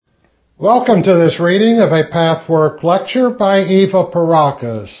Welcome to this reading of a Pathwork lecture by Eva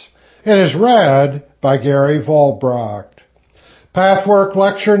Pierrakos. It is read by Gary Volbracht. Pathwork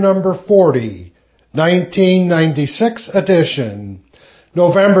lecture number 40, 1996 edition,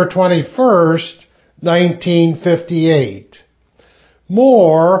 November 21st, 1958.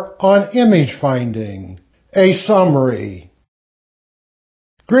 More on image finding. A summary.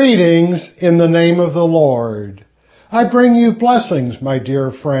 Greetings in the name of the Lord. I bring you blessings, my dear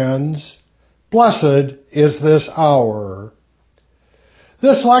friends. Blessed is this hour.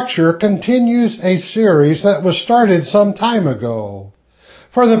 This lecture continues a series that was started some time ago.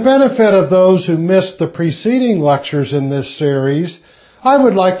 For the benefit of those who missed the preceding lectures in this series, I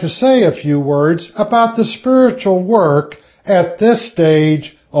would like to say a few words about the spiritual work at this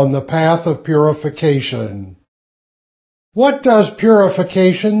stage on the path of purification. What does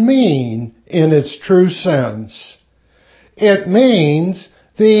purification mean in its true sense? It means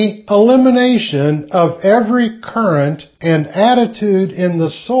the elimination of every current and attitude in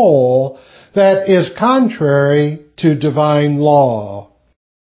the soul that is contrary to divine law.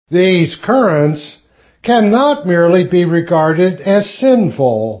 These currents cannot merely be regarded as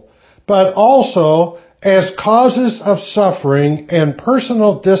sinful, but also as causes of suffering and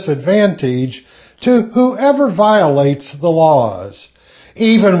personal disadvantage to whoever violates the laws,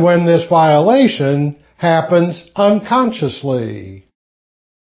 even when this violation happens unconsciously.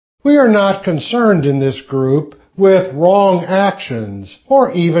 We are not concerned in this group with wrong actions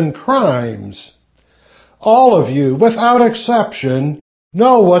or even crimes. All of you, without exception,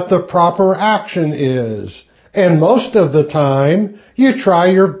 know what the proper action is, and most of the time you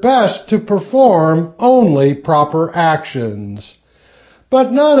try your best to perform only proper actions.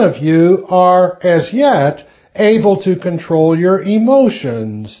 But none of you are, as yet, able to control your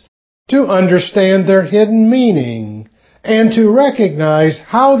emotions, to understand their hidden meaning, and to recognize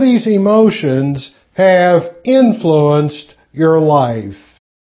how these emotions have influenced your life.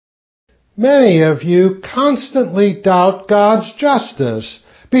 Many of you constantly doubt God's justice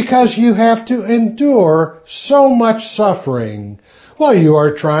because you have to endure so much suffering while you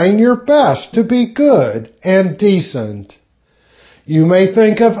are trying your best to be good and decent. You may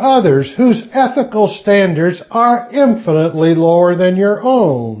think of others whose ethical standards are infinitely lower than your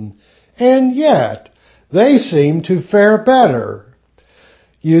own, and yet they seem to fare better.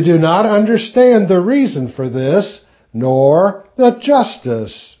 You do not understand the reason for this, nor the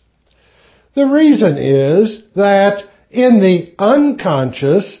justice. The reason is that in the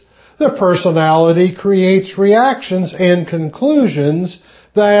unconscious, the personality creates reactions and conclusions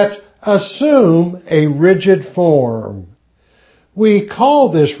that assume a rigid form. We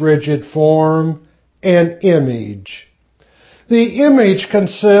call this rigid form an image. The image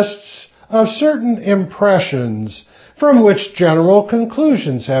consists of certain impressions from which general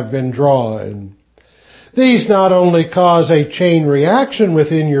conclusions have been drawn. These not only cause a chain reaction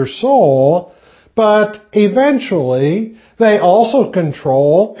within your soul, but eventually they also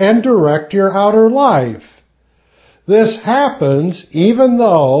control and direct your outer life. This happens even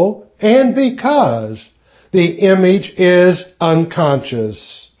though and because the image is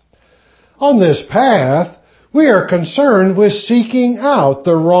unconscious. On this path, we are concerned with seeking out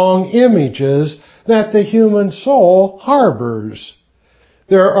the wrong images that the human soul harbors.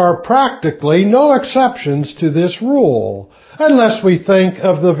 There are practically no exceptions to this rule, unless we think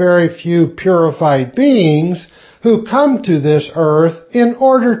of the very few purified beings who come to this earth in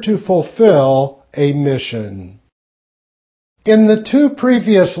order to fulfill a mission. In the two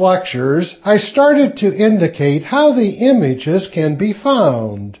previous lectures, I started to indicate how the images can be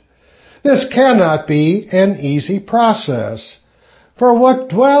found. This cannot be an easy process, for what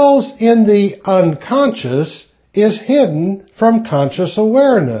dwells in the unconscious is hidden from conscious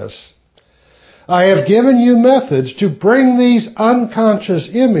awareness. I have given you methods to bring these unconscious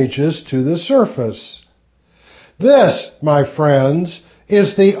images to the surface. This, my friends,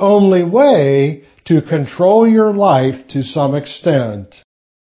 is the only way to control your life to some extent.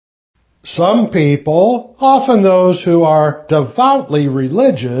 Some people, often those who are devoutly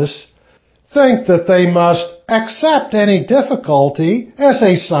religious, think that they must accept any difficulty as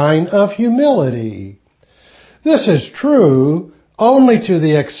a sign of humility. This is true only to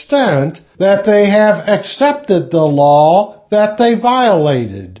the extent that they have accepted the law that they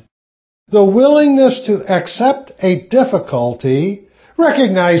violated. The willingness to accept a difficulty,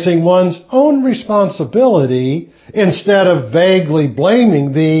 recognizing one's own responsibility instead of vaguely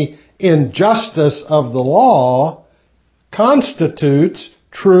blaming the injustice of the law, constitutes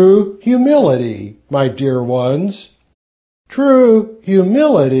true humility, my dear ones. True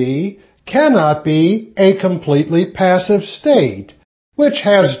humility cannot be a completely passive state, which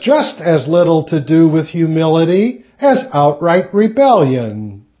has just as little to do with humility as outright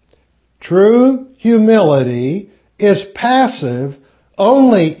rebellion. True humility is passive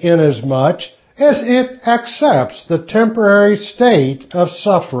only inasmuch as it accepts the temporary state of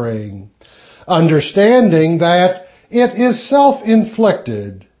suffering, understanding that it is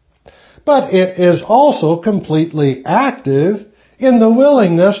self-inflicted. But it is also completely active in the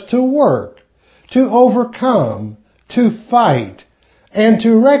willingness to work, to overcome, to fight, and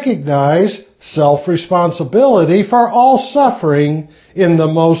to recognize self-responsibility for all suffering in the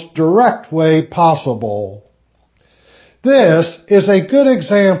most direct way possible. This is a good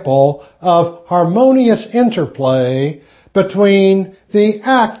example of harmonious interplay between the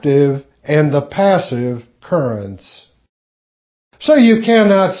active and the passive currents. So you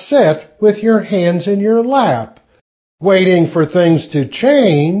cannot sit with your hands in your lap, waiting for things to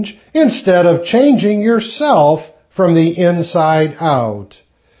change instead of changing yourself from the inside out.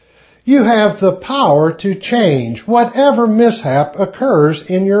 You have the power to change whatever mishap occurs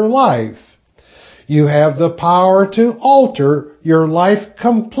in your life. You have the power to alter your life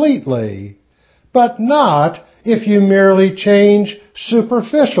completely, but not if you merely change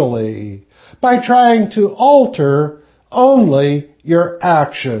superficially, by trying to alter only your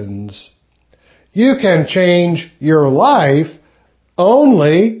actions. You can change your life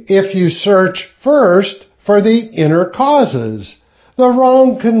only if you search first for the inner causes, the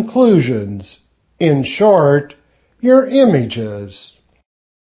wrong conclusions, in short, your images.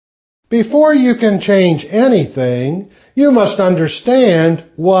 Before you can change anything, you must understand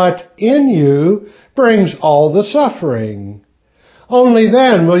what in you brings all the suffering. Only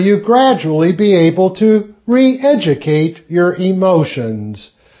then will you gradually be able to re-educate your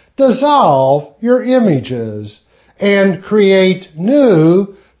emotions, dissolve your images, and create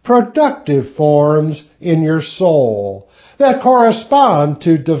new, productive forms in your soul that correspond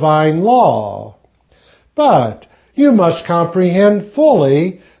to divine law. But you must comprehend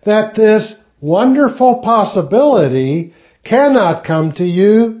fully that this wonderful possibility cannot come to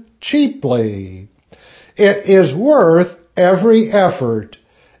you cheaply. It is worth every effort,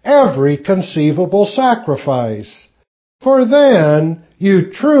 every conceivable sacrifice, for then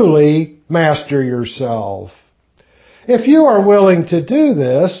you truly master yourself. If you are willing to do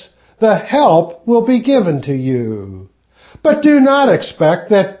this, the help will be given to you. But do not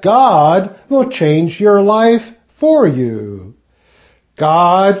expect that God will change your life for you.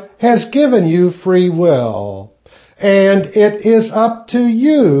 God has given you free will, and it is up to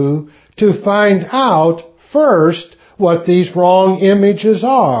you to find out first what these wrong images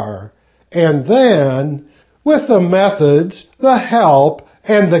are, and then, with the methods, the help,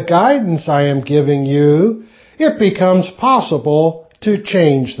 and the guidance I am giving you, it becomes possible to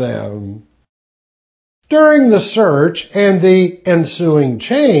change them. During the search and the ensuing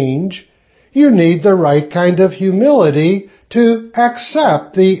change, you need the right kind of humility to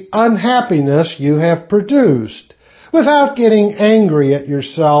accept the unhappiness you have produced, without getting angry at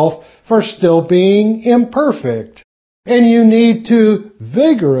yourself for still being imperfect. And you need to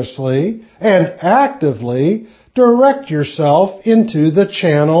vigorously and actively direct yourself into the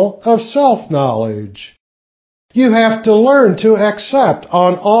channel of self-knowledge. You have to learn to accept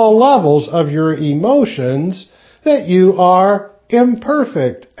on all levels of your emotions that you are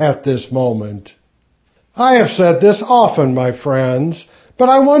imperfect at this moment. I have said this often, my friends, but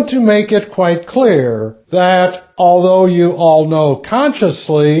I want to make it quite clear that although you all know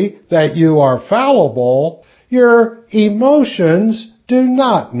consciously that you are fallible, your emotions do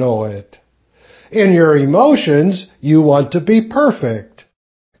not know it. In your emotions, you want to be perfect.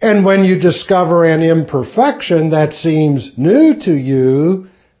 And when you discover an imperfection that seems new to you,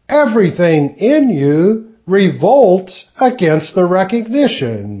 everything in you revolts against the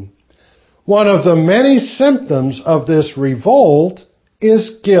recognition. One of the many symptoms of this revolt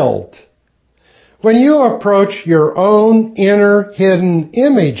is guilt. When you approach your own inner hidden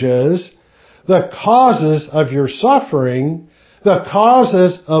images, the causes of your suffering, the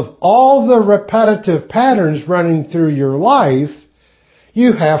causes of all the repetitive patterns running through your life,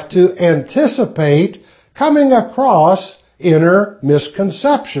 you have to anticipate coming across inner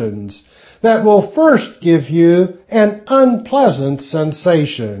misconceptions that will first give you an unpleasant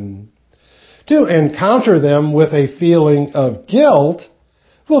sensation. To encounter them with a feeling of guilt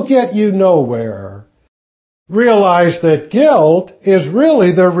will get you nowhere. Realize that guilt is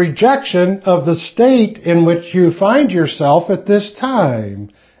really the rejection of the state in which you find yourself at this time,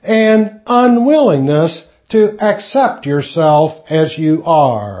 and unwillingness to accept yourself as you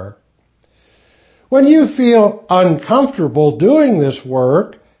are. When you feel uncomfortable doing this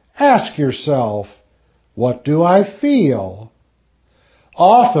work, ask yourself, what do I feel?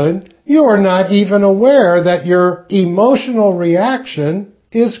 Often, you are not even aware that your emotional reaction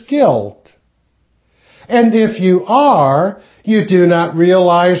is guilt. And if you are, you do not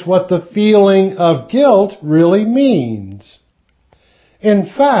realize what the feeling of guilt really means. In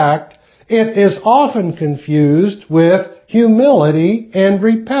fact, it is often confused with humility and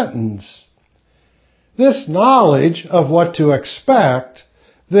repentance. This knowledge of what to expect,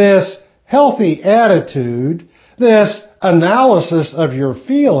 this healthy attitude, this analysis of your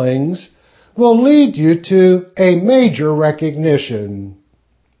feelings will lead you to a major recognition.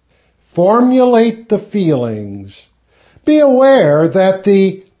 Formulate the feelings. Be aware that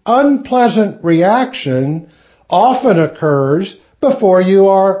the unpleasant reaction often occurs before you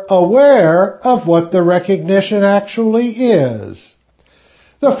are aware of what the recognition actually is.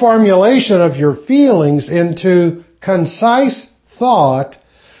 The formulation of your feelings into concise thought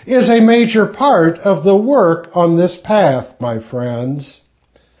is a major part of the work on this path, my friends.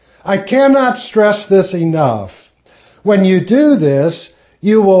 I cannot stress this enough. When you do this,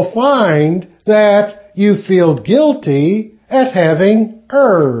 you will find that you feel guilty at having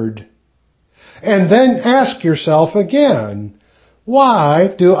erred. And then ask yourself again,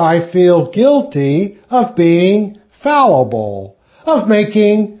 why do I feel guilty of being fallible, of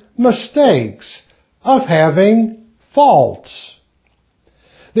making mistakes, of having faults?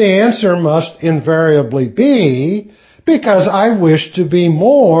 The answer must invariably be, because I wish to be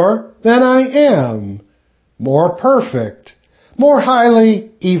more than I am, more perfect, more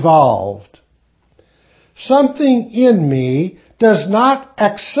highly evolved. Something in me does not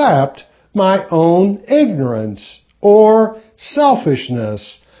accept my own ignorance or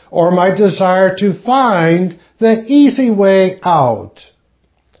selfishness or my desire to find the easy way out.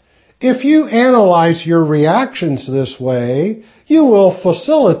 If you analyze your reactions this way, you will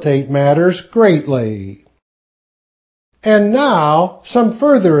facilitate matters greatly. And now, some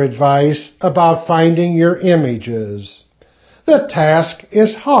further advice about finding your images. The task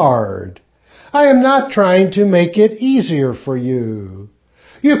is hard. I am not trying to make it easier for you.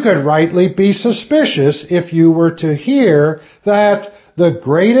 You could rightly be suspicious if you were to hear that the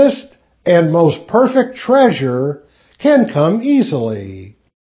greatest and most perfect treasure can come easily.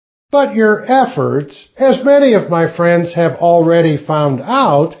 But your efforts, as many of my friends have already found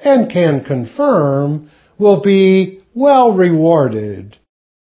out and can confirm, will be well rewarded.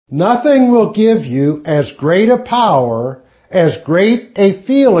 Nothing will give you as great a power, as great a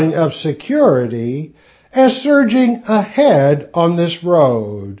feeling of security, as surging ahead on this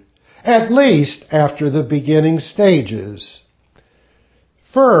road, at least after the beginning stages.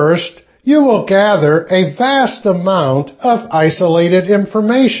 First, you will gather a vast amount of isolated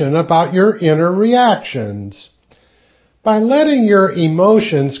information about your inner reactions. By letting your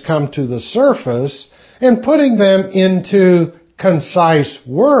emotions come to the surface and putting them into concise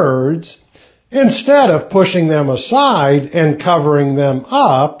words, instead of pushing them aside and covering them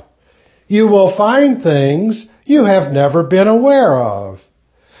up, you will find things you have never been aware of.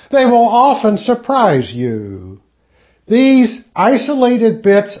 They will often surprise you. These isolated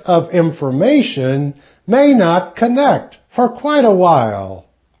bits of information may not connect for quite a while.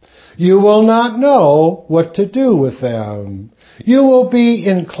 You will not know what to do with them. You will be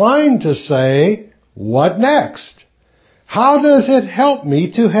inclined to say, "What next? How does it help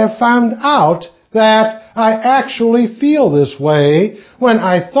me to have found out that I actually feel this way when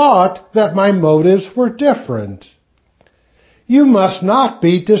I thought that my motives were different?" You must not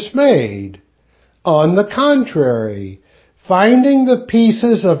be dismayed. On the contrary, finding the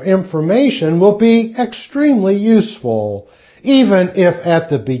pieces of information will be extremely useful, even if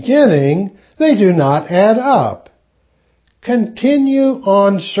at the beginning they do not add up. Continue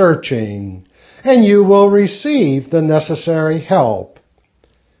on searching, and you will receive the necessary help.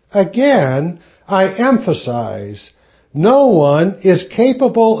 Again, I emphasize, no one is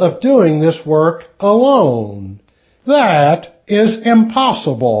capable of doing this work alone. That is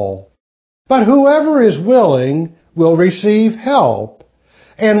impossible. But whoever is willing will receive help,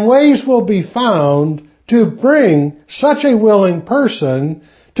 and ways will be found to bring such a willing person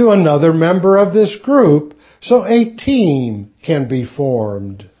to another member of this group so a team can be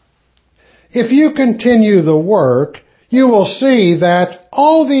formed. If you continue the work, you will see that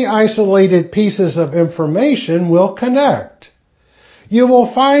all the isolated pieces of information will connect. You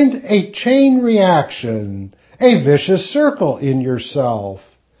will find a chain reaction, a vicious circle in yourself.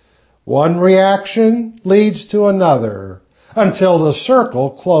 One reaction leads to another until the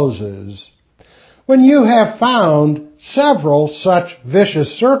circle closes. When you have found several such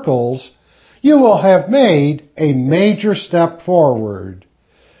vicious circles, you will have made a major step forward.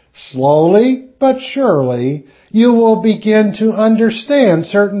 Slowly but surely you will begin to understand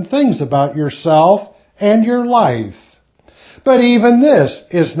certain things about yourself and your life. But even this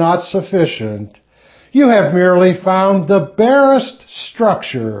is not sufficient. You have merely found the barest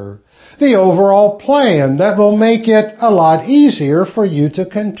structure, the overall plan that will make it a lot easier for you to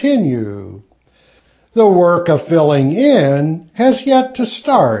continue. The work of filling in has yet to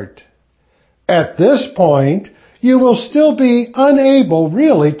start. At this point, you will still be unable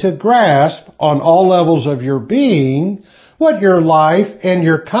really to grasp on all levels of your being what your life and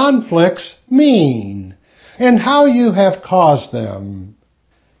your conflicts mean and how you have caused them.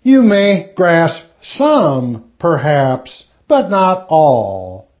 You may grasp some, perhaps, but not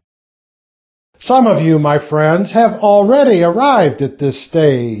all. Some of you, my friends, have already arrived at this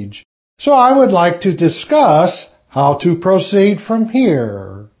stage, so I would like to discuss how to proceed from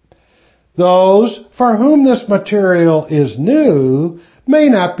here. Those for whom this material is new may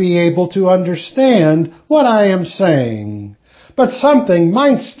not be able to understand what I am saying, but something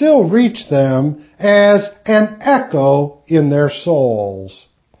might still reach them as an echo in their souls.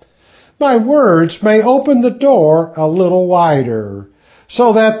 My words may open the door a little wider,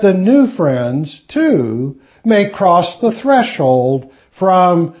 so that the new friends, too, may cross the threshold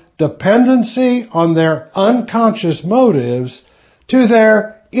from dependency on their unconscious motives to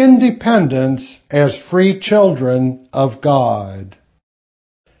their independence as free children of God.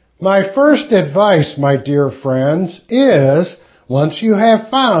 My first advice, my dear friends, is, once you have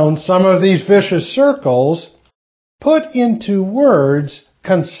found some of these vicious circles, put into words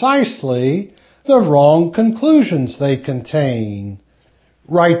concisely the wrong conclusions they contain.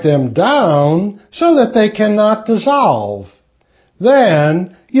 Write them down so that they cannot dissolve.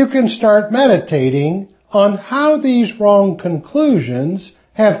 Then you can start meditating on how these wrong conclusions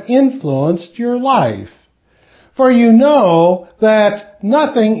have influenced your life. For you know that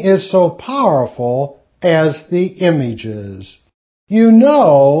nothing is so powerful as the images. You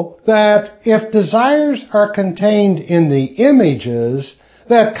know that if desires are contained in the images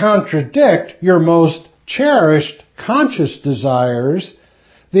that contradict your most cherished conscious desires,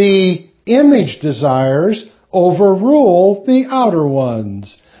 the image desires overrule the outer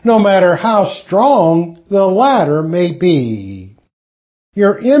ones, no matter how strong the latter may be.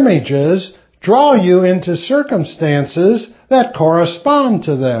 Your images draw you into circumstances that correspond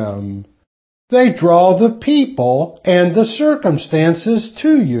to them. They draw the people and the circumstances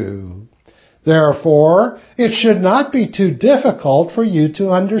to you. Therefore, it should not be too difficult for you to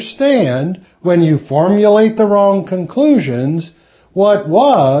understand, when you formulate the wrong conclusions, what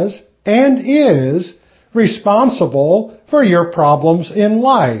was and is responsible for your problems in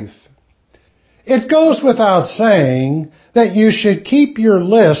life. It goes without saying that you should keep your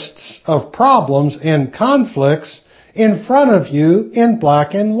lists of problems and conflicts in front of you in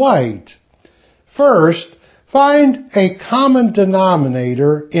black and white. First, find a common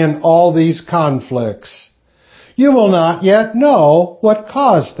denominator in all these conflicts. You will not yet know what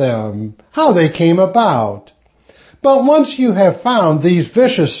caused them, how they came about. But once you have found these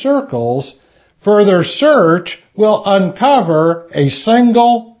vicious circles, further search will uncover a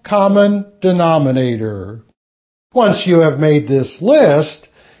single common denominator. Once you have made this list,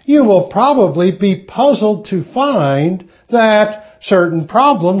 you will probably be puzzled to find that certain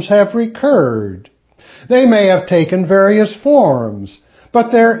problems have recurred. They may have taken various forms,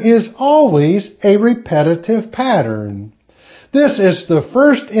 but there is always a repetitive pattern. This is the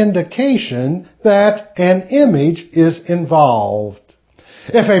first indication that an image is involved.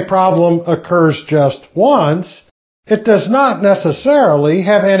 If a problem occurs just once, it does not necessarily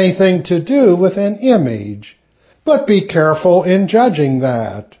have anything to do with an image. But be careful in judging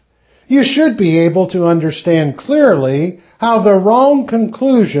that. You should be able to understand clearly how the wrong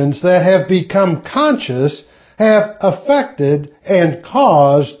conclusions that have become conscious have affected and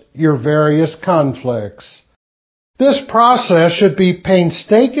caused your various conflicts. This process should be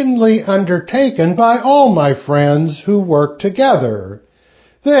painstakingly undertaken by all my friends who work together.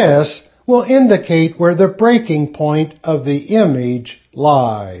 This will indicate where the breaking point of the image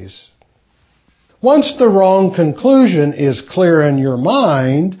lies. Once the wrong conclusion is clear in your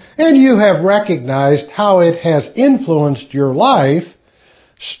mind and you have recognized how it has influenced your life,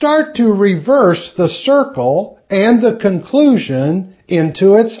 start to reverse the circle and the conclusion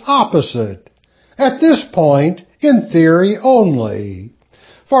into its opposite. At this point, in theory only.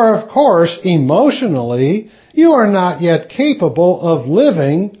 For of course, emotionally, you are not yet capable of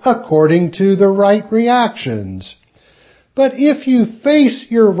living according to the right reactions. But if you face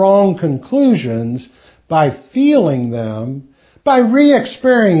your wrong conclusions by feeling them, by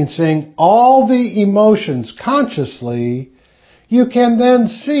re-experiencing all the emotions consciously, you can then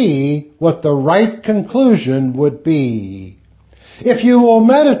see what the right conclusion would be. If you will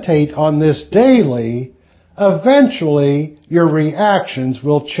meditate on this daily, eventually your reactions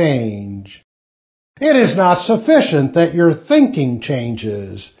will change. It is not sufficient that your thinking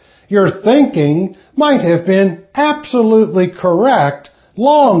changes. Your thinking might have been absolutely correct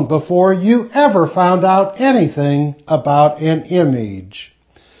long before you ever found out anything about an image.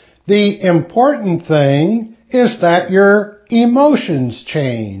 The important thing is that your emotions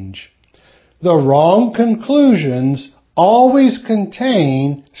change. The wrong conclusions always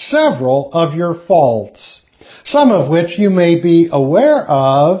contain several of your faults, some of which you may be aware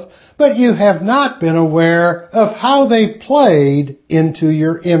of, but you have not been aware of how they played into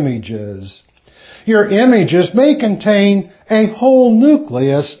your images. Your images may contain a whole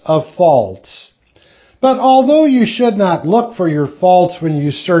nucleus of faults. But although you should not look for your faults when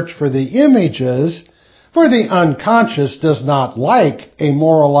you search for the images, for the unconscious does not like a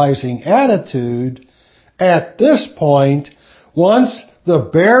moralizing attitude, at this point, once the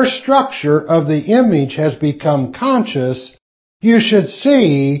bare structure of the image has become conscious, you should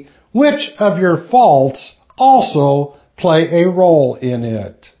see which of your faults also play a role in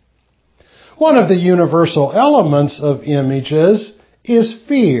it. One of the universal elements of images is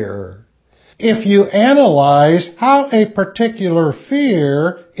fear. If you analyze how a particular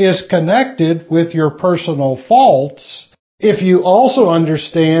fear is connected with your personal faults, if you also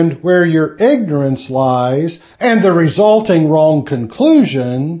understand where your ignorance lies and the resulting wrong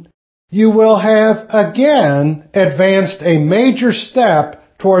conclusion, you will have again advanced a major step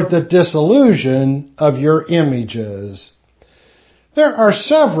toward the dissolution of your images. There are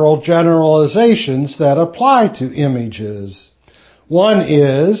several generalizations that apply to images. One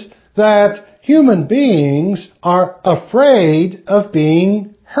is that human beings are afraid of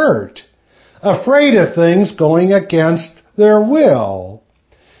being hurt, afraid of things going against their will.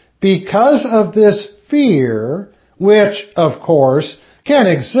 Because of this fear, which, of course, can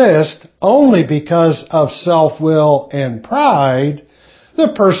exist only because of self-will and pride,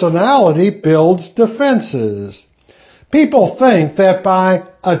 the personality builds defenses. People think that by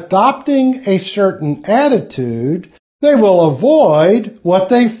adopting a certain attitude, they will avoid what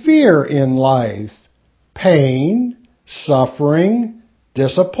they fear in life: pain, suffering,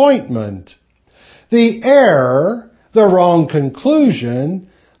 disappointment. The error, the wrong conclusion,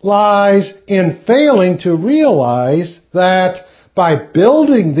 lies in failing to realize that by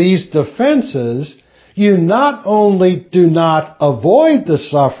building these defenses, you not only do not avoid the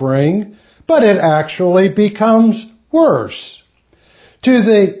suffering, but it actually becomes worse. To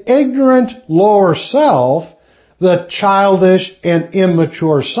the ignorant lower self, the childish and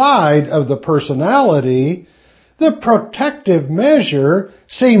immature side of the personality, the protective measure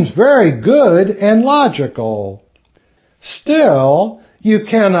seems very good and logical. Still, you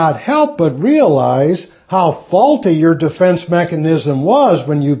cannot help but realize how faulty your defense mechanism was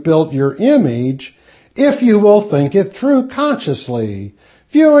when you built your image if you will think it through consciously,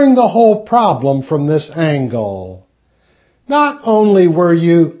 viewing the whole problem from this angle. Not only were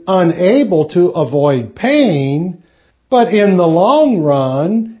you unable to avoid pain, but in the long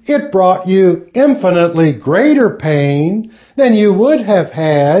run, it brought you infinitely greater pain than you would have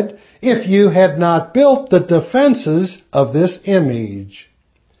had if you had not built the defenses of this image.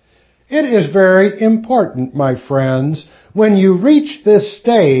 It is very important, my friends, when you reach this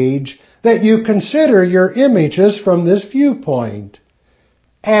stage, that you consider your images from this viewpoint.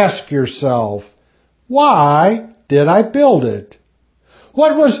 Ask yourself, why did I build it?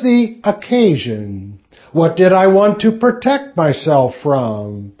 What was the occasion? What did I want to protect myself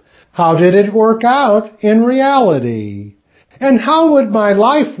from? How did it work out in reality? And how would my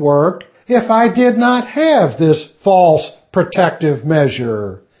life work if I did not have this false protective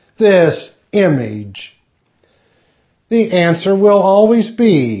measure, this image? The answer will always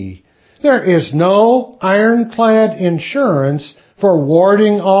be, there is no ironclad insurance for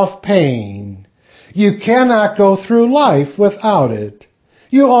warding off pain. You cannot go through life without it.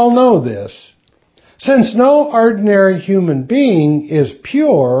 You all know this. Since no ordinary human being is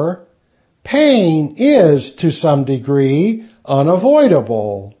pure, pain is, to some degree,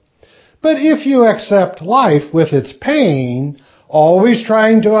 unavoidable. But if you accept life with its pain, always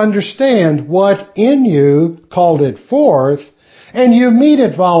trying to understand what in you called it forth, and you meet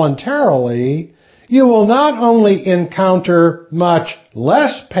it voluntarily, you will not only encounter much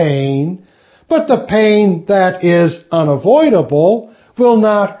less pain, but the pain that is unavoidable will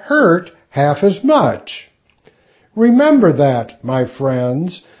not hurt half as much. Remember that, my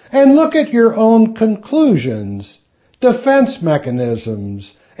friends, and look at your own conclusions, defense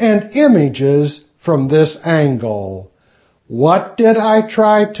mechanisms, and images from this angle. What did I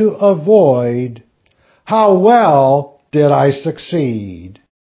try to avoid? How well did I succeed?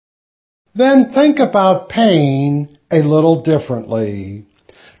 Then think about pain a little differently.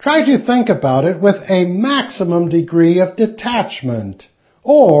 Try to think about it with a maximum degree of detachment,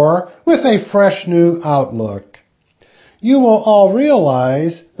 or with a fresh new outlook. You will all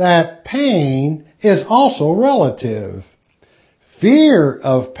realize that pain is also relative. Fear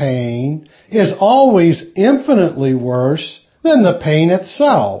of pain is always infinitely worse than the pain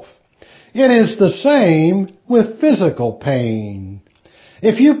itself. It is the same with physical pain.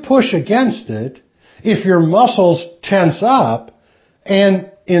 If you push against it, if your muscles tense up,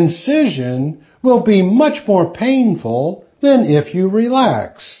 an incision will be much more painful than if you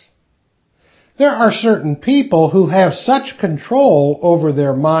relax. There are certain people who have such control over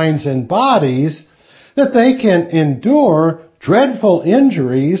their minds and bodies that they can endure dreadful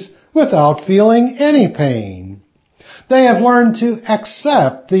injuries without feeling any pain. They have learned to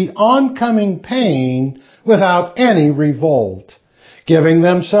accept the oncoming pain without any revolt, giving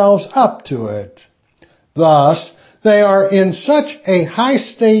themselves up to it. Thus, they are in such a high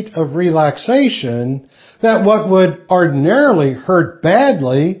state of relaxation that what would ordinarily hurt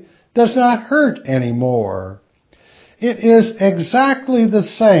badly does not hurt anymore. It is exactly the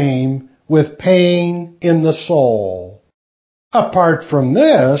same with pain in the soul. Apart from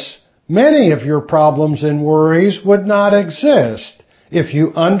this, many of your problems and worries would not exist if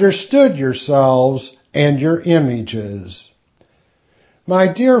you understood yourselves and your images.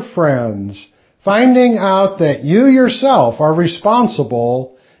 My dear friends, finding out that you yourself are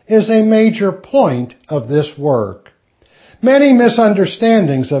responsible is a major point of this work. Many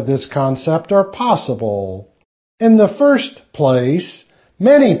misunderstandings of this concept are possible. In the first place,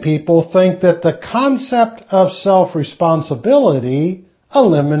 many people think that the concept of self-responsibility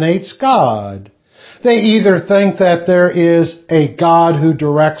eliminates God. They either think that there is a God who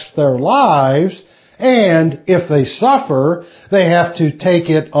directs their lives, and if they suffer, they have to take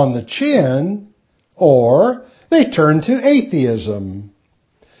it on the chin, or they turn to atheism.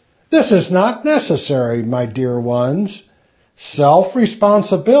 This is not necessary, my dear ones.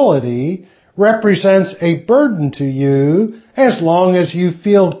 Self-responsibility represents a burden to you as long as you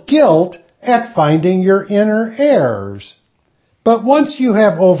feel guilt at finding your inner errors. But once you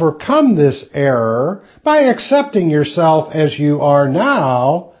have overcome this error by accepting yourself as you are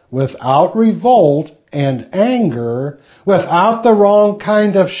now, without revolt and anger, without the wrong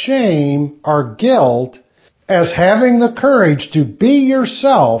kind of shame or guilt, as having the courage to be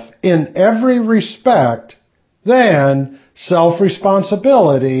yourself in every respect, then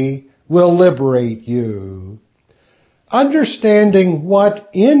self-responsibility will liberate you. Understanding what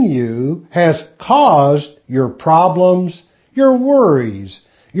in you has caused your problems, your worries,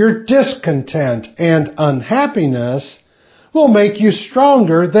 your discontent and unhappiness will make you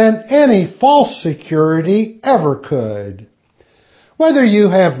stronger than any false security ever could. Whether you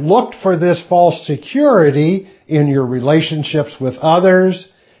have looked for this false security in your relationships with others,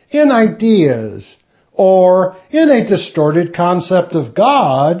 in ideas, or in a distorted concept of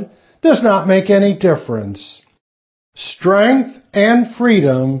God, does not make any difference. Strength and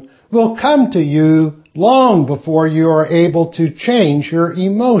freedom will come to you long before you are able to change your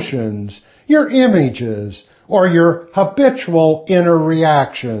emotions, your images, or your habitual inner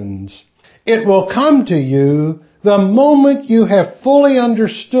reactions. It will come to you the moment you have fully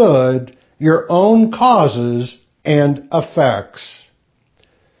understood your own causes and effects.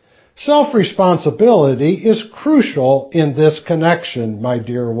 Self-responsibility is crucial in this connection, my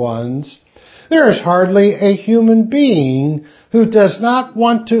dear ones. There is hardly a human being who does not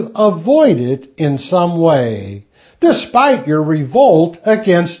want to avoid it in some way, despite your revolt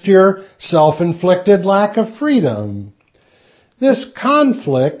against your self-inflicted lack of freedom. This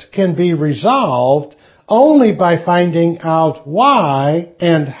conflict can be resolved only by finding out why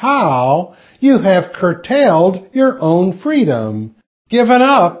and how you have curtailed your own freedom, given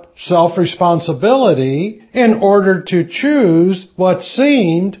up self-responsibility in order to choose what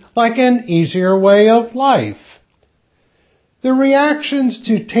seemed like an easier way of life. The reactions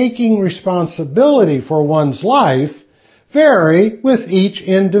to taking responsibility for one's life vary with each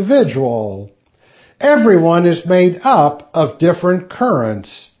individual. Everyone is made up of different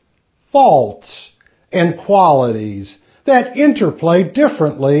currents, faults, and qualities that interplay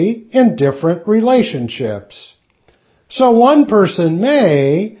differently in different relationships. So one person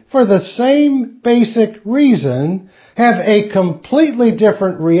may, for the same basic reason, have a completely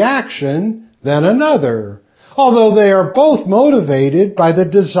different reaction than another, although they are both motivated by the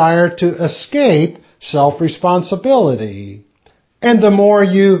desire to escape self-responsibility. And the more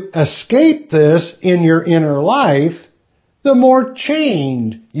you escape this in your inner life, the more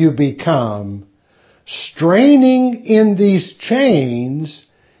chained you become. Straining in these chains,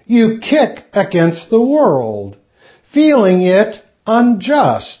 you kick against the world, feeling it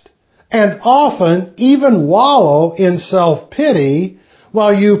unjust, and often even wallow in self-pity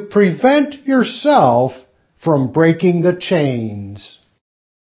while you prevent yourself from breaking the chains.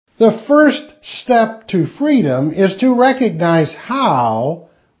 The first step to freedom is to recognize how,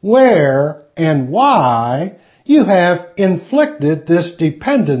 where, and why you have inflicted this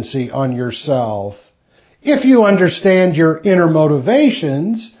dependency on yourself. If you understand your inner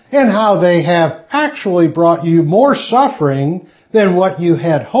motivations and how they have actually brought you more suffering than what you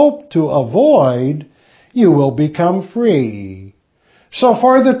had hoped to avoid, you will become free. So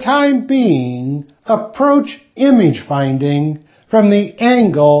for the time being, approach image finding from the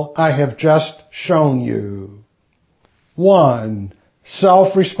angle I have just shown you. 1.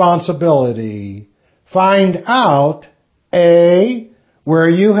 Self-responsibility. Find out A, where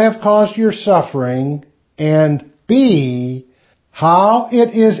you have caused your suffering, and B, how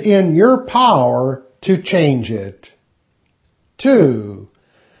it is in your power to change it. 2.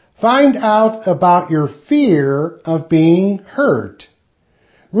 Find out about your fear of being hurt.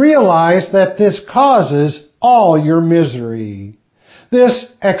 Realize that this causes all your misery.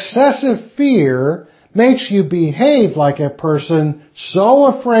 This excessive fear makes you behave like a person so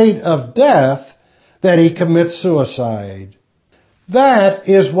afraid of death that he commits suicide. That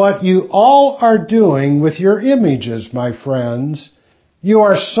is what you all are doing with your images, my friends. You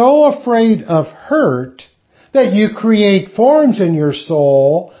are so afraid of hurt that you create forms in your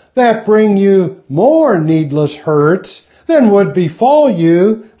soul that bring you more needless hurts than would befall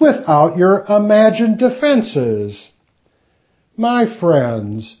you without your imagined defenses. My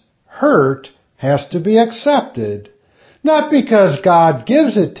friends, hurt has to be accepted, not because God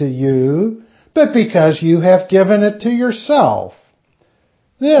gives it to you, but because you have given it to yourself.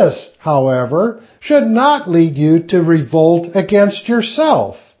 This, however, should not lead you to revolt against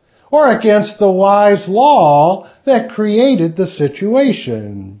yourself or against the wise law that created the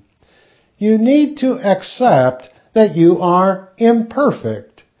situation. You need to accept that you are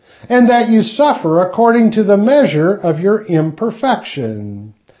imperfect and that you suffer according to the measure of your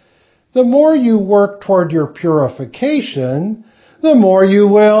imperfection. The more you work toward your purification, the more you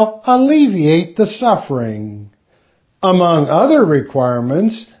will alleviate the suffering. Among other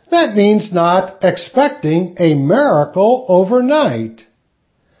requirements, that means not expecting a miracle overnight.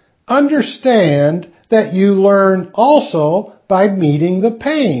 Understand that you learn also by meeting the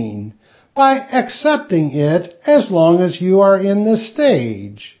pain, by accepting it as long as you are in this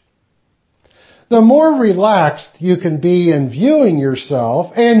stage. The more relaxed you can be in viewing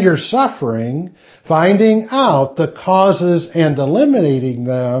yourself and your suffering, finding out the causes and eliminating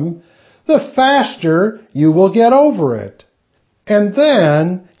them, the faster you will get over it. And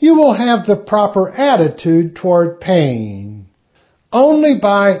then you will have the proper attitude toward pain. Only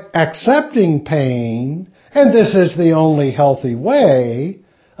by accepting pain, and this is the only healthy way,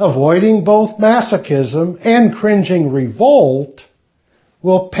 avoiding both masochism and cringing revolt,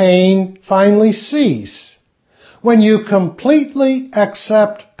 will pain finally cease. When you completely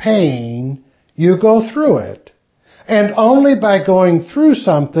accept pain, you go through it. And only by going through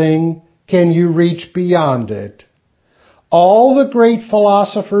something can you reach beyond it. All the great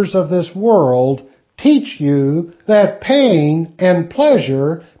philosophers of this world teach you that pain and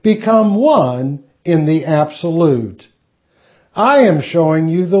pleasure become one in the absolute. I am showing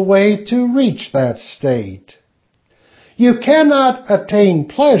you the way to reach that state. You cannot attain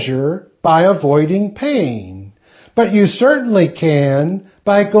pleasure by avoiding pain, but you certainly can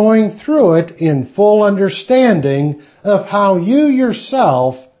by going through it in full understanding of how you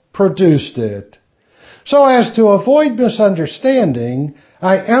yourself produced it. So as to avoid misunderstanding,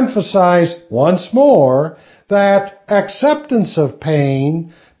 I emphasize once more that acceptance of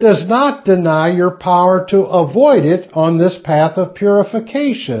pain does not deny your power to avoid it on this path of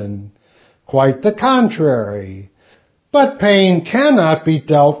purification. Quite the contrary. But pain cannot be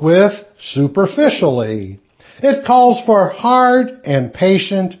dealt with superficially. It calls for hard and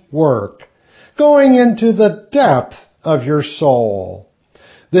patient work, going into the depth of your soul.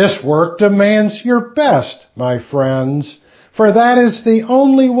 This work demands your best, my friends, for that is the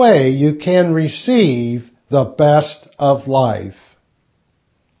only way you can receive the best of life.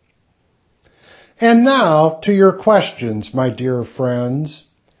 And now to your questions, my dear friends.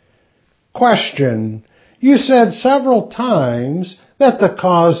 Question: you said several times that the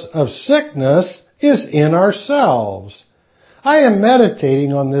cause of sickness is in ourselves. I am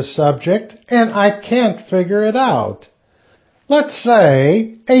meditating on this subject and I can't figure it out. Let's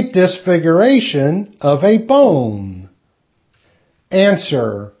say a disfiguration of a bone.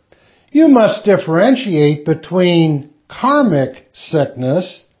 Answer: you must differentiate between karmic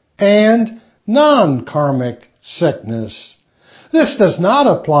sickness and non-karmic sickness. This does not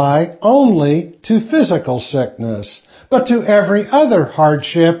apply only to physical sickness, but to every other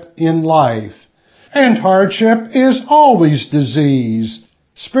hardship in life. And hardship is always disease,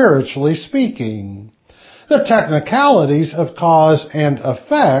 spiritually speaking. The technicalities of cause and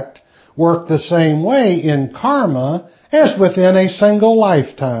effect work the same way in karma as within a single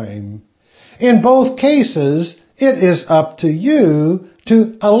lifetime. In both cases, it is up to you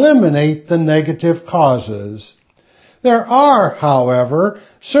to eliminate the negative causes. There are, however,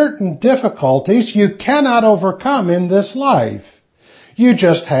 certain difficulties you cannot overcome in this life. You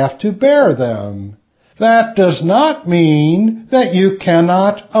just have to bear them. That does not mean that you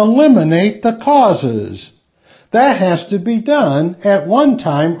cannot eliminate the causes. That has to be done at one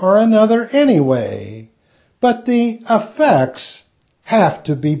time or another anyway. But the effects have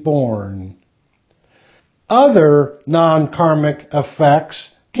to be borne. Other non-karmic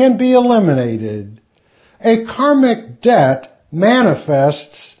effects can be eliminated. A karmic debt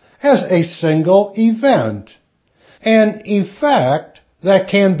manifests as a single event. An effect that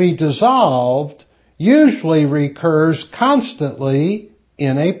can be dissolved usually recurs constantly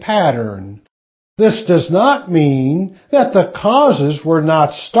in a pattern. This does not mean that the causes were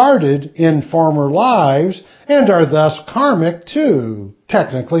not started in former lives and are thus karmic too,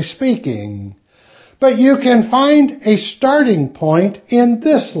 technically speaking. But you can find a starting point in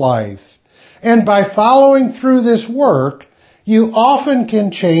this life, and by following through this work, you often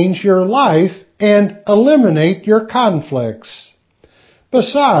can change your life and eliminate your conflicts.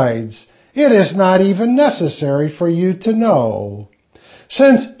 Besides, it is not even necessary for you to know.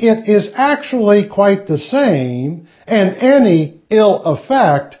 Since it is actually quite the same, and any ill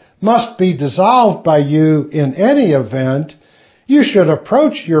effect must be dissolved by you in any event, you should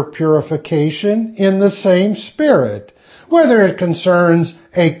approach your purification in the same spirit, whether it concerns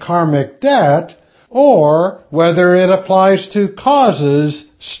a karmic debt or whether it applies to causes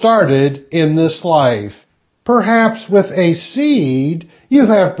started in this life, perhaps with a seed you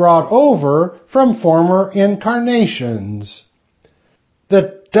have brought over from former incarnations.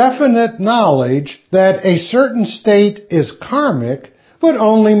 The definite knowledge that a certain state is karmic would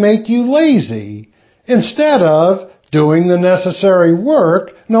only make you lazy, instead of doing the necessary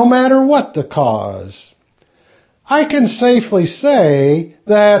work no matter what the cause. I can safely say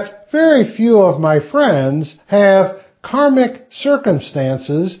that very few of my friends have karmic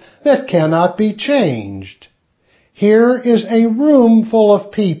circumstances that cannot be changed. Here is a room full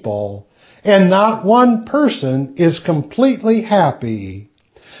of people, and not one person is completely happy.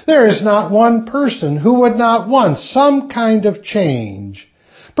 There is not one person who would not want some kind of change,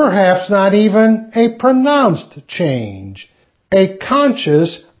 perhaps not even a pronounced change, a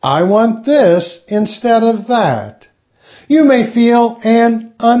conscious, I want this instead of that. You may feel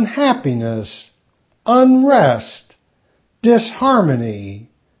an unhappiness, unrest, disharmony,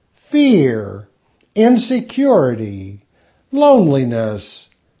 fear, insecurity, loneliness,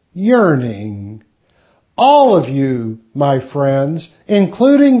 yearning. All of you, my friends,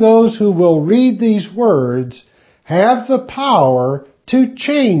 including those who will read these words, have the power to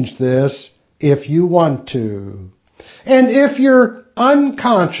change this if you want to. And if your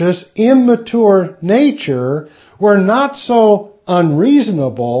unconscious, immature nature were not so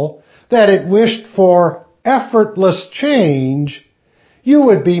unreasonable that it wished for effortless change, you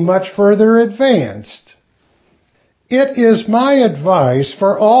would be much further advanced. It is my advice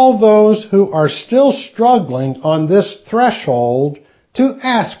for all those who are still struggling on this threshold to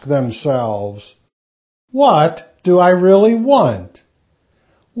ask themselves, what do I really want?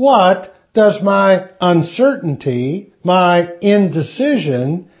 What does my uncertainty, my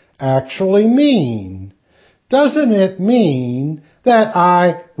indecision, actually mean? Doesn't it mean that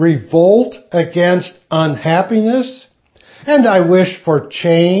I revolt against unhappiness and I wish for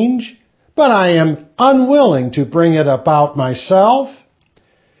change, but I am unwilling to bring it about myself?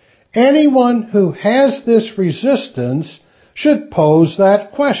 Anyone who has this resistance should pose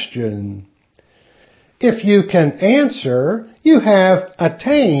that question. If you can answer, you have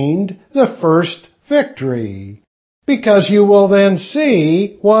attained the first victory, because you will then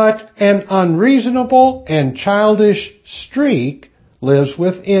see what an unreasonable and childish streak lives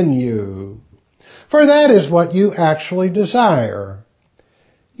within you. For that is what you actually desire.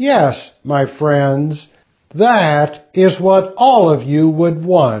 Yes, my friends, that is what all of you would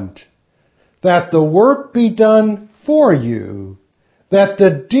want. That the work be done for you, that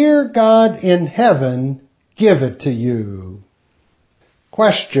the dear God in heaven give it to you.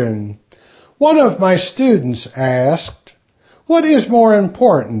 Question. One of my students asked, What is more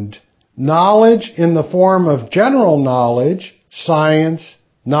important? Knowledge in the form of general knowledge, science,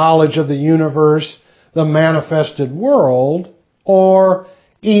 knowledge of the universe, the manifested world, or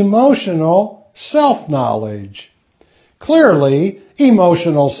emotional self-knowledge? Clearly,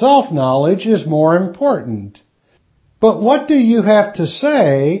 emotional self-knowledge is more important. But what do you have to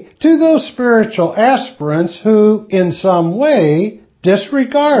say to those spiritual aspirants who, in some way,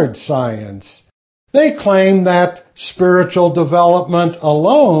 disregard science? They claim that spiritual development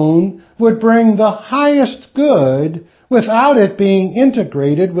alone would bring the highest good without it being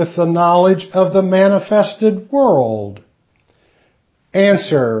integrated with the knowledge of the manifested world.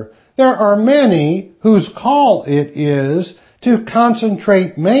 Answer: there are many whose call it is to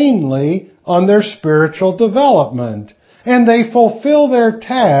concentrate mainly on their spiritual development, and they fulfill their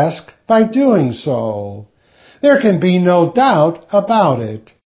task by doing so. There can be no doubt about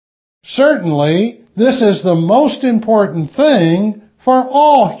it. Certainly, this is the most important thing for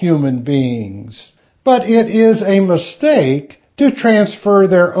all human beings, but it is a mistake to transfer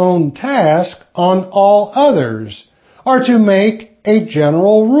their own task on all others, or to make a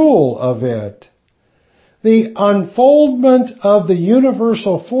general rule of it. The unfoldment of the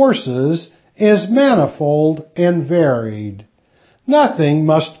universal forces is manifold and varied. Nothing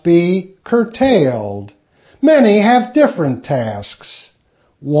must be curtailed. Many have different tasks.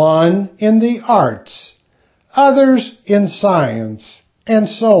 One in the arts, others in science, and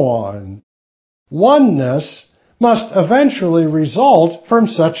so on. Oneness must eventually result from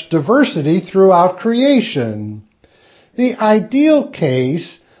such diversity throughout creation. The ideal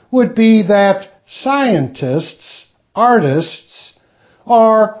case would be that scientists, artists,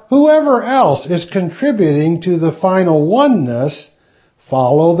 or whoever else is contributing to the final oneness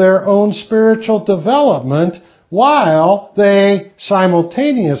follow their own spiritual development while they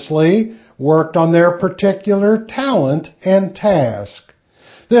simultaneously worked on their particular talent and task.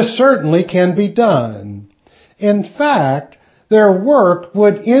 This certainly can be done. In fact, their work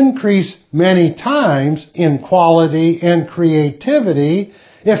would increase many times in quality and creativity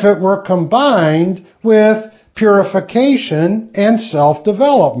if it were combined with purification and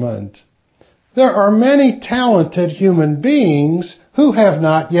self-development. There are many talented human beings who have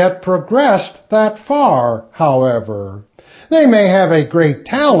not yet progressed that far, however. They may have a great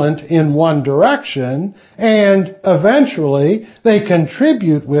talent in one direction, and eventually they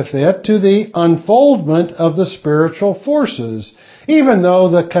contribute with it to the unfoldment of the spiritual forces, even though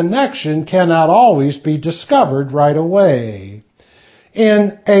the connection cannot always be discovered right away.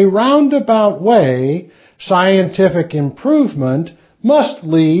 In a roundabout way, scientific improvement must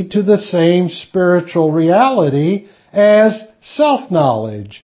lead to the same spiritual reality as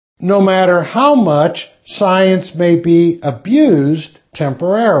self-knowledge, no matter how much science may be abused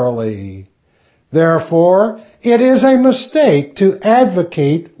temporarily. Therefore, it is a mistake to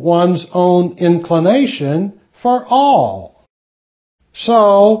advocate one's own inclination for all.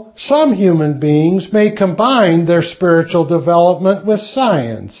 So, some human beings may combine their spiritual development with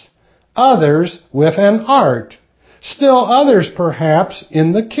science, others with an art, still others perhaps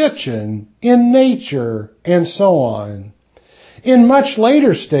in the kitchen, in nature, and so on. In much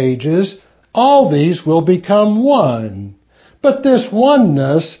later stages, all these will become one. But this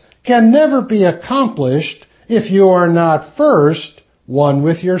oneness can never be accomplished if you are not first one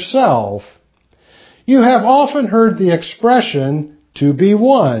with yourself. You have often heard the expression, to be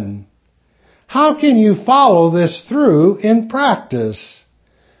one. How can you follow this through in practice?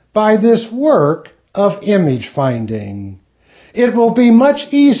 By this work of image finding. It will be much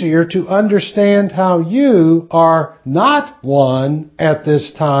easier to understand how you are not one at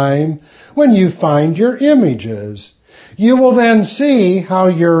this time when you find your images. You will then see how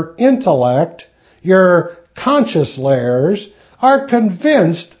your intellect, your conscious layers, are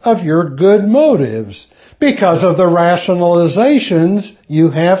convinced of your good motives because of the rationalizations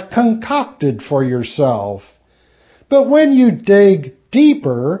you have concocted for yourself. But when you dig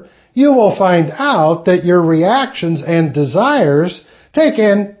deeper, you will find out that your reactions and desires take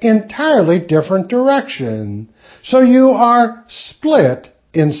an entirely different direction, so you are split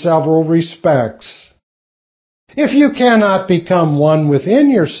in several respects. If you cannot become one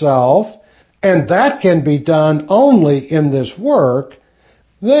within yourself, and that can be done only in this work,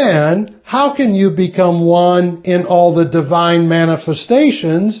 then how can you become one in all the divine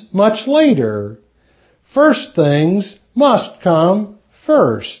manifestations much later? First things must come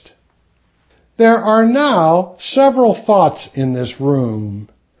first. There are now several thoughts in this room.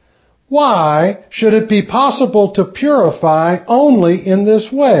 Why should it be possible to purify only in this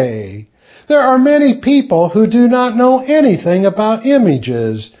way? There are many people who do not know anything about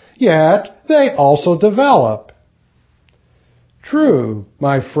images, yet they also develop. true,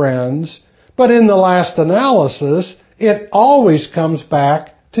 my friends, but in the last analysis, it always comes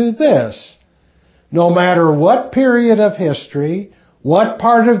back to this. No matter what period of history, what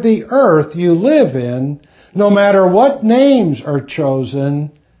part of the earth you live in, no matter what names are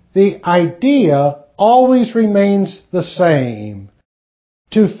chosen, the idea always remains the same.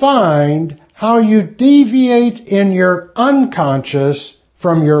 To find how you deviate in your unconscious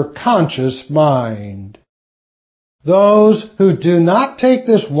from your conscious mind. Those who do not take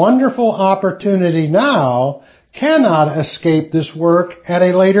this wonderful opportunity now cannot escape this work at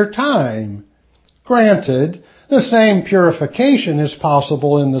a later time. Granted, the same purification is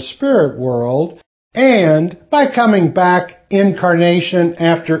possible in the spirit world, and by coming back incarnation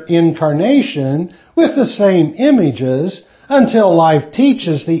after incarnation with the same images until life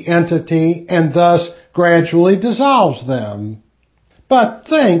teaches the entity and thus gradually dissolves them. But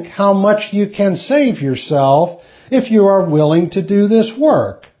think how much you can save yourself if you are willing to do this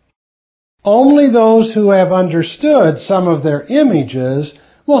work. Only those who have understood some of their images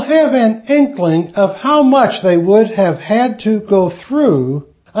will have an inkling of how much they would have had to go through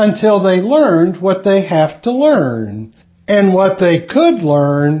until they learned what they have to learn, and what they could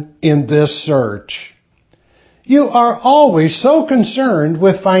learn in this search. You are always so concerned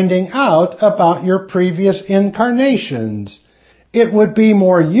with finding out about your previous incarnations. It would be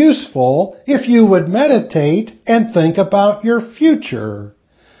more useful if you would meditate and think about your future.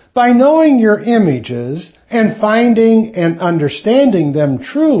 By knowing your images and finding and understanding them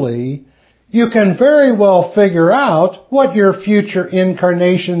truly, you can very well figure out what your future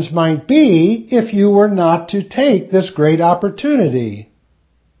incarnations might be if you were not to take this great opportunity.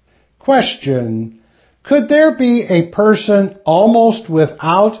 Question: could there be a person almost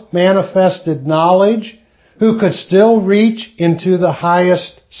without manifested knowledge who could still reach into the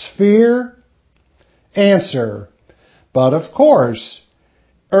highest sphere? Answer: but of course.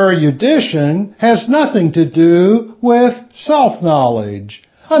 Erudition has nothing to do with self-knowledge,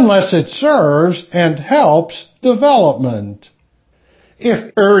 unless it serves and helps development.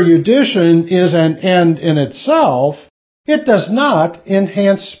 If erudition is an end in itself, it does not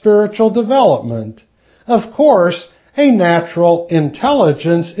enhance spiritual development. Of course, a natural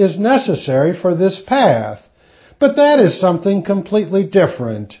intelligence is necessary for this path, but that is something completely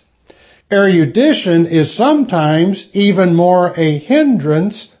different. Erudition is sometimes even more a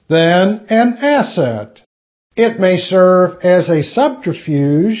hindrance than an asset. It may serve as a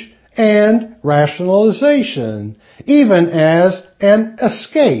subterfuge and rationalization, even as an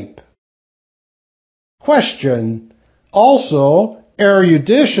escape. Question: also,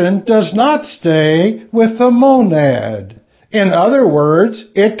 erudition does not stay with the monad. In other words,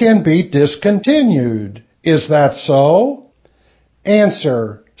 it can be discontinued. Is that so?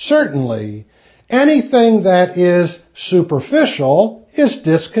 Answer: certainly. Anything that is superficial is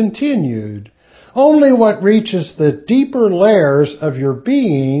discontinued. Only what reaches the deeper layers of your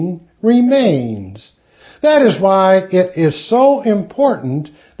being remains. That is why it is so important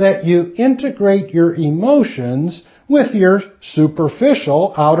that you integrate your emotions with your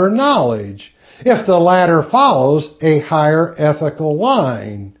superficial outer knowledge, if the latter follows a higher ethical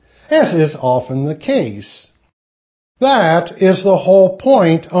line, as is often the case. That is the whole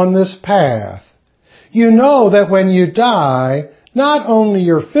point on this path. You know that when you die, not only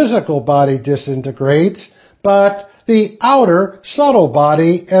your physical body disintegrates, but the outer subtle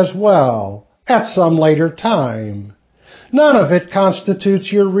body as well, at some later time. None of it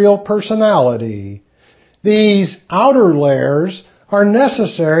constitutes your real personality. These outer layers are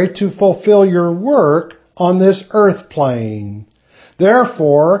necessary to fulfill your work on this earth plane.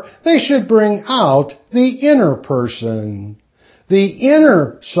 Therefore, they should bring out the inner person. The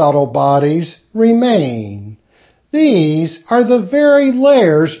inner subtle bodies remain. These are the very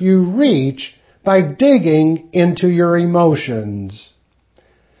layers you reach by digging into your emotions.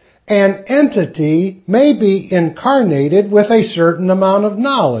 An entity may be incarnated with a certain amount of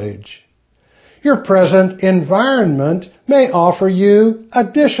knowledge. Your present environment may offer you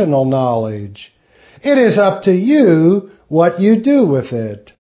additional knowledge. It is up to you what you do with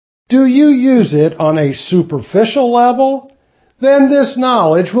it. Do you use it on a superficial level? Then this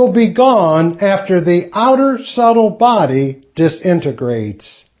knowledge will be gone after the outer subtle body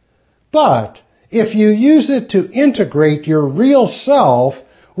disintegrates. But if you use it to integrate your real self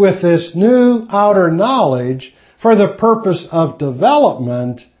with this new outer knowledge for the purpose of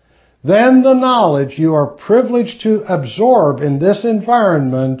development, then the knowledge you are privileged to absorb in this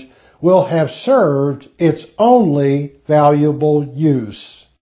environment will have served its only valuable use.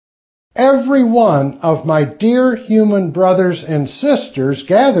 Every one of my dear human brothers and sisters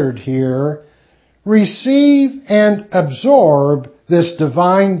gathered here Receive and absorb this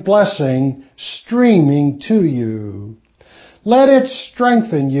divine blessing streaming to you. Let it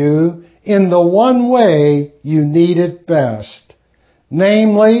strengthen you in the one way you need it best,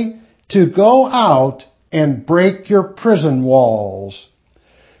 namely, to go out and break your prison walls.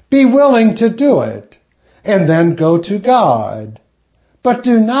 Be willing to do it, and then go to God. But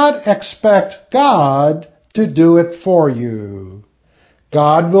do not expect God to do it for you.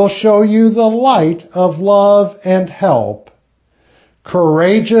 God will show you the light of love and help.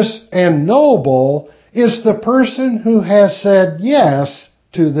 Courageous and noble is the person who has said yes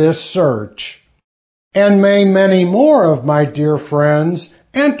to this search. And may many more of my dear friends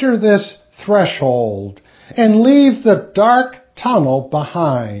enter this threshold and leave the dark tunnel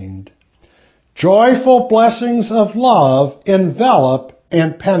behind. Joyful blessings of love envelop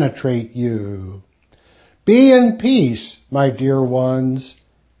and penetrate you. Be in peace, my dear ones.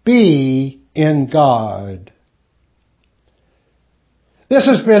 Be in God. This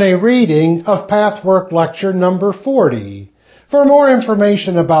has been a reading of Pathwork Lecture number 40. For more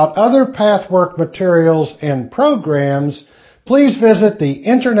information about other Pathwork materials and programs, please visit the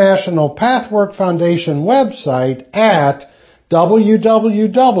International Pathwork Foundation website at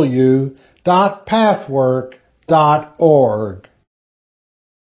www.pathwork.org.